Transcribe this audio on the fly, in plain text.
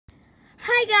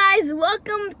Hi guys,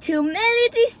 welcome to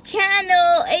Melody's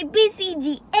channel,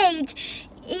 ABCGH,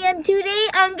 and today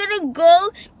I'm gonna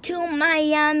go to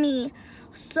Miami.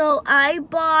 So I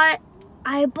bought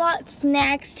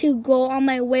snacks to go on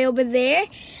my way over there,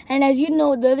 and as you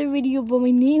know, the other video about my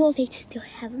nails, I still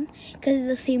have them because it's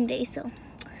the same day. So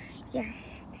yeah,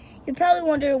 you're probably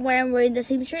wondering why I'm wearing the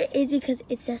same shirt. It's because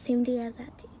it's the same day as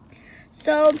that day.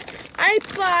 So I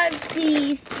bought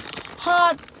these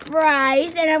hot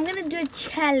fries, and I'm gonna do a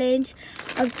challenge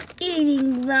of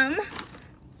eating them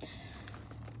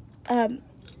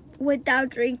without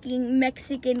drinking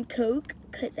Mexican Coke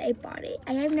because I bought it.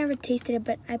 I have never tasted it,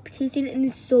 but I tasted it and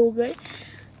it's so good.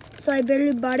 So I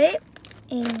barely bought it,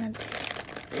 and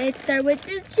let's start with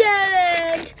this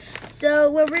challenge.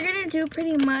 So what we're gonna do,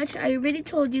 pretty much, I already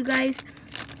told you guys,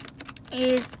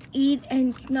 is eat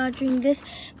and not drink this,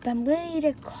 but I'm gonna eat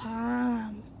it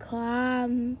calm,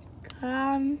 because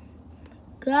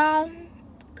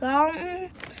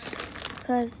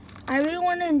I really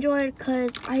want to enjoy it,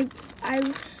 because I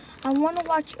want to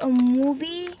watch a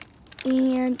movie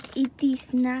and eat these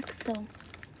snacks. So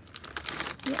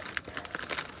yep.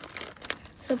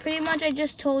 So pretty much I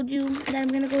just told you that I'm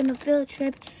gonna go on a field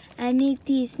trip and eat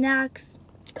these snacks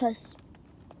because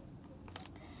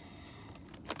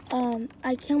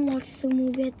I can't watch the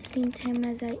movie at the same time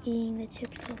as I eating the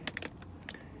chips. So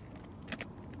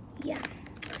yeah.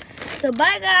 So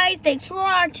bye guys, thanks for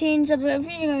watching. Subscribe,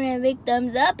 give me a big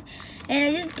thumbs up, and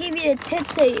I just give you a tip.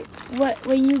 So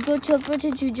when you go to a food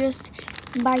trip, you just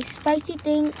buy spicy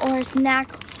thing or a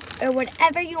snack or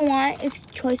whatever you want. It's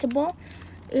choiceable.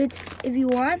 It's if you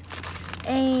want.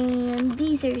 And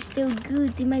these are so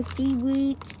good. They're my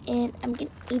favorites, and I'm gonna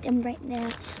eat them right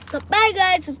now. So bye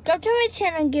guys, subscribe to my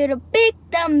channel and give it a big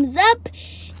thumbs up.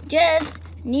 Just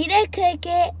need to click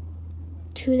it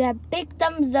to that big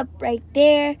thumbs up right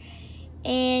there,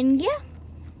 and yeah,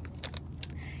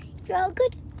 you're all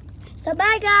good. So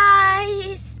bye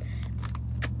guys,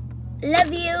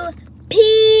 love you,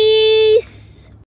 peace.